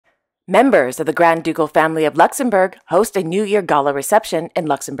Members of the Grand Ducal family of Luxembourg host a New Year Gala reception in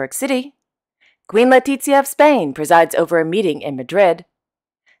Luxembourg City. Queen Letizia of Spain presides over a meeting in Madrid.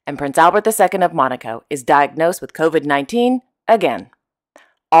 And Prince Albert II of Monaco is diagnosed with COVID-19 again.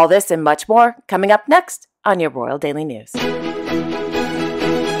 All this and much more coming up next on your Royal Daily News.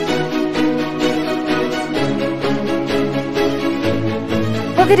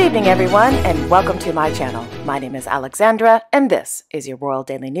 Well, good evening, everyone, and welcome to my channel. My name is Alexandra, and this is your Royal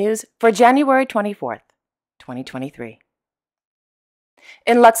Daily News for January 24th, 2023.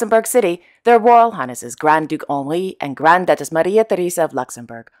 In Luxembourg City, their Royal Highnesses Grand Duke Henri and Grand Duchess Maria Theresa of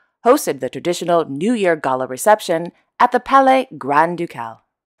Luxembourg hosted the traditional New Year Gala reception at the Palais Grand Ducal.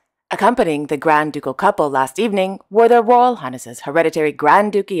 Accompanying the Grand Ducal couple last evening were their Royal Highnesses Hereditary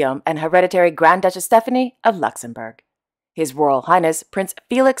Grand Duke Guillaume and Hereditary Grand Duchess Stephanie of Luxembourg, His Royal Highness Prince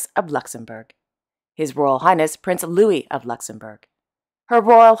Felix of Luxembourg, His Royal Highness Prince Louis of Luxembourg, Her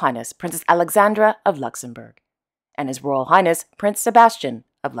Royal Highness Princess Alexandra of Luxembourg, and His Royal Highness Prince Sebastian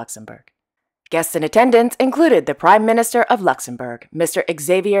of Luxembourg. Guests in attendance included the Prime Minister of Luxembourg, Mr.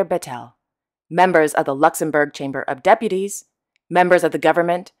 Xavier Bettel, members of the Luxembourg Chamber of Deputies, members of the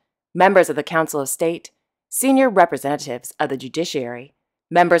government, members of the Council of State, senior representatives of the judiciary,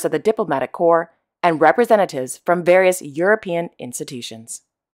 members of the diplomatic corps, and representatives from various European institutions.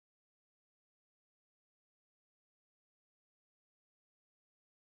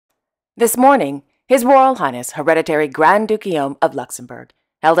 This morning, His Royal Highness Hereditary Grand Duke Guillaume of Luxembourg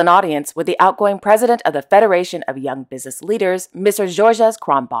held an audience with the outgoing president of the Federation of Young Business Leaders, Mr. Georges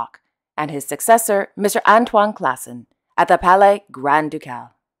Kronbach, and his successor, Mr. Antoine Classen, at the Palais Grand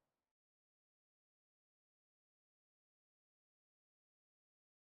Ducal.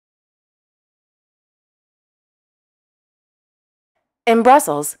 In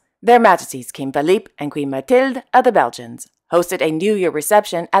Brussels, Their Majesties King Philippe and Queen Mathilde of the Belgians hosted a New Year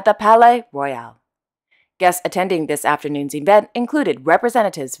reception at the Palais Royal. Guests attending this afternoon's event included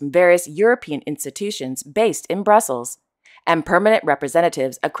representatives from various European institutions based in Brussels and permanent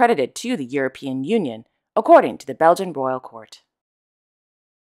representatives accredited to the European Union, according to the Belgian Royal Court.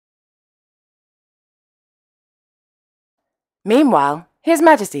 Meanwhile, His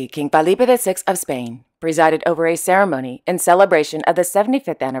Majesty King Felipe VI of Spain presided over a ceremony in celebration of the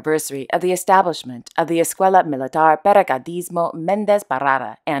 75th anniversary of the establishment of the Escuela Militar Pericatismo Méndez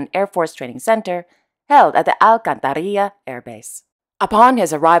Parada and Air Force Training Center held at the Alcantarilla Air Base. Upon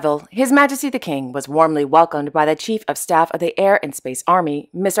his arrival, His Majesty the King was warmly welcomed by the Chief of Staff of the Air and Space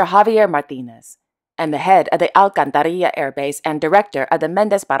Army, Mr. Javier Martinez, and the head of the Alcantarilla Air Base and director of the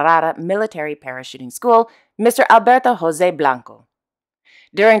Méndez Parada Military Parachuting School, Mr. Alberto José Blanco.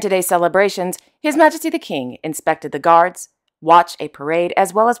 During today's celebrations, His Majesty the King inspected the guards, watched a parade,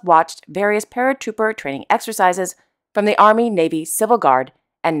 as well as watched various paratrooper training exercises from the Army, Navy, Civil Guard,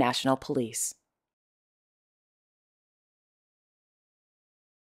 and National Police.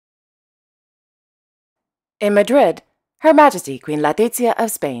 In Madrid, Her Majesty Queen Letizia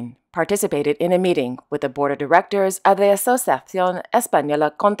of Spain participated in a meeting with the board of directors of the Asociación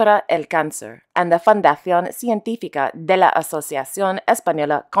Española contra el Cáncer and the Fundación Científica de la Asociación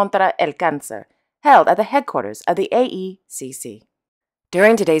Española contra el Cáncer, held at the headquarters of the AECC.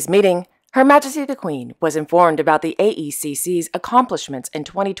 During today's meeting, Her Majesty the Queen was informed about the AECC's accomplishments in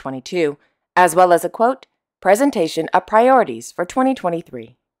 2022, as well as a, quote, presentation of priorities for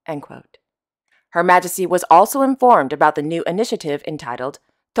 2023, end quote. Her Majesty was also informed about the new initiative entitled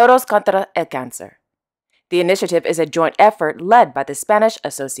Todos contra el Cáncer. The initiative is a joint effort led by the Spanish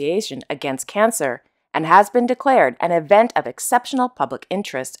Association Against Cancer and has been declared an event of exceptional public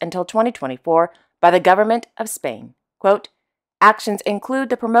interest until 2024 by the government of Spain. Quote, actions include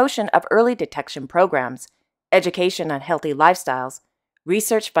the promotion of early detection programs, education on healthy lifestyles,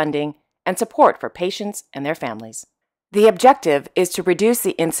 research funding, and support for patients and their families. The objective is to reduce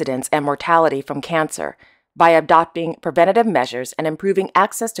the incidence and mortality from cancer by adopting preventative measures and improving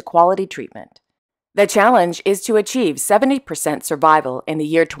access to quality treatment. The challenge is to achieve 70% survival in the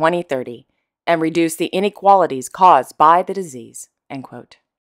year 2030 and reduce the inequalities caused by the disease, end quote.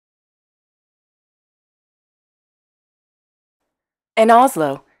 In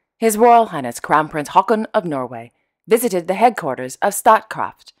Oslo, His Royal Highness Crown Prince Haakon of Norway visited the headquarters of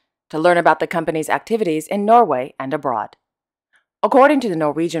Statkraft to learn about the company's activities in Norway and abroad. According to the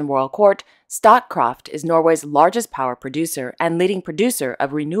Norwegian Royal Court, Statkraft is Norway's largest power producer and leading producer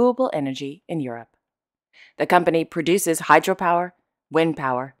of renewable energy in Europe. The company produces hydropower, wind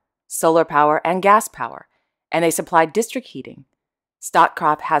power, solar power, and gas power, and they supply district heating.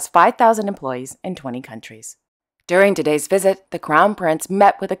 Statkraft has 5,000 employees in 20 countries. During today's visit, the Crown Prince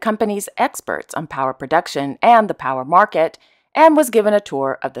met with the company's experts on power production and the power market and was given a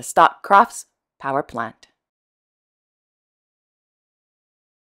tour of the Stockcrofts power plant.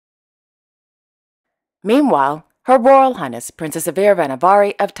 Meanwhile, Her Royal Highness Princess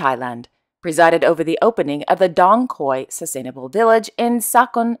Viravanavari of Thailand presided over the opening of the Dong Khoi Sustainable Village in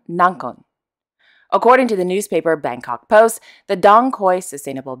Sakon Nakhon. According to the newspaper Bangkok Post, the Dong Khoi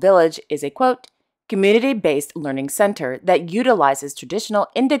Sustainable Village is a, quote, community-based learning center that utilizes traditional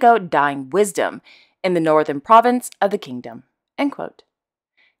indigo dyeing wisdom in the northern province of the kingdom, end quote.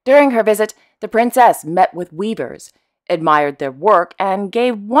 During her visit, the princess met with weavers, admired their work, and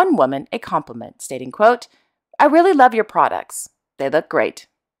gave one woman a compliment, stating, quote, I really love your products. They look great,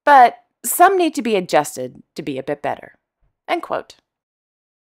 but some need to be adjusted to be a bit better, end quote.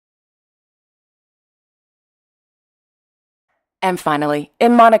 And finally,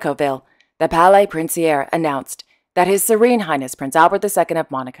 in Monacoville, the Palais Princier announced that His Serene Highness Prince Albert II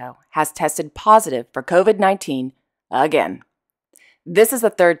of Monaco has tested positive for COVID-19 again. This is the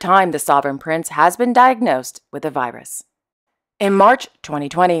third time the Sovereign Prince has been diagnosed with the virus. In March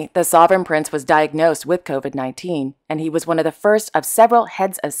 2020, the Sovereign Prince was diagnosed with COVID-19, and he was one of the first of several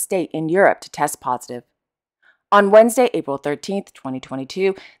heads of state in Europe to test positive. On Wednesday, April 13,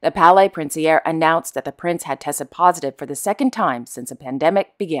 2022, the Palais Princier announced that the prince had tested positive for the second time since the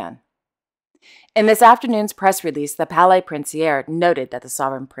pandemic began. In this afternoon's press release, the Palais Princier noted that the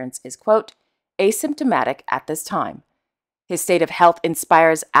Sovereign Prince is, quote, asymptomatic at this time. His state of health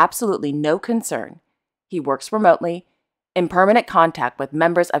inspires absolutely no concern. He works remotely, in permanent contact with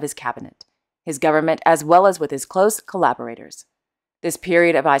members of his cabinet, his government, as well as with his close collaborators. This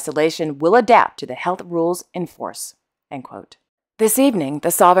period of isolation will adapt to the health rules in force, end quote. This evening,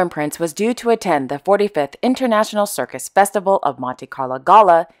 the Sovereign Prince was due to attend the 45th International Circus Festival of Monte Carlo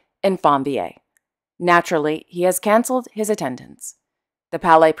Gala in Fontvieille. Naturally, he has cancelled his attendance. The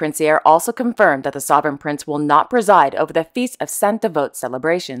Palais Princier also confirmed that the Sovereign Prince will not preside over the Feast of Saint Devote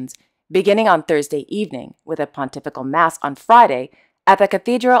celebrations, beginning on Thursday evening with a pontifical mass on Friday at the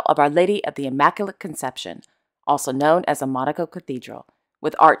Cathedral of Our Lady of the Immaculate Conception, also known as the Monaco Cathedral,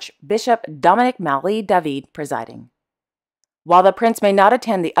 with Archbishop Dominique Marie David presiding. While the prince may not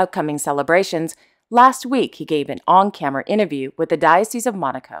attend the upcoming celebrations, last week he gave an on-camera interview with the Diocese of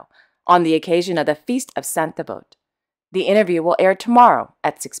Monaco on the occasion of the Feast of Saint Devote. The interview will air tomorrow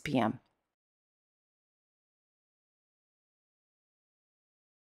at 6 p.m.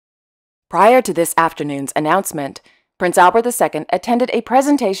 Prior to this afternoon's announcement, Prince Albert II attended a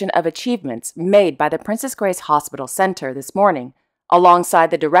presentation of achievements made by the Princess Grace Hospital Center this morning,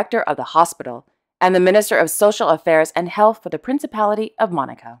 alongside the director of the hospital and the Minister of Social Affairs and Health for the Principality of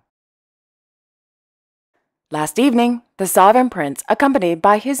Monaco. Last evening, the Sovereign Prince, accompanied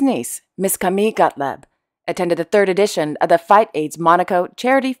by his niece, Miss Camille Gottlieb, attended the third edition of the Fight AIDS Monaco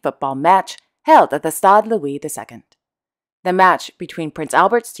charity football match held at the Stade Louis II. The match between Prince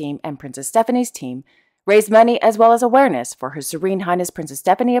Albert's team and Princess Stephanie's team raised money as well as awareness for Her Serene Highness Princess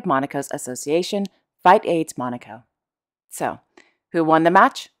Stephanie of Monaco's association, Fight AIDS Monaco. So, who won the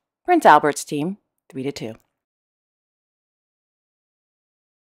match? Prince Albert's team, 3-2.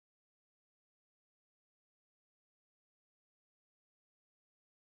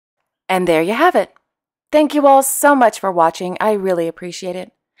 And there you have it. Thank you all so much for watching. I really appreciate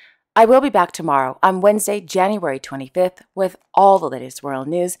it. I will be back tomorrow on Wednesday, January 25th with all the latest royal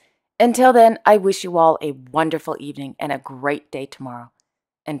news. Until then, I wish you all a wonderful evening and a great day tomorrow.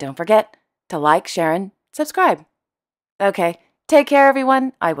 And don't forget to like, share, and subscribe. Okay, take care,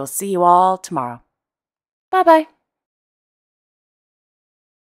 everyone. I will see you all tomorrow. Bye-bye.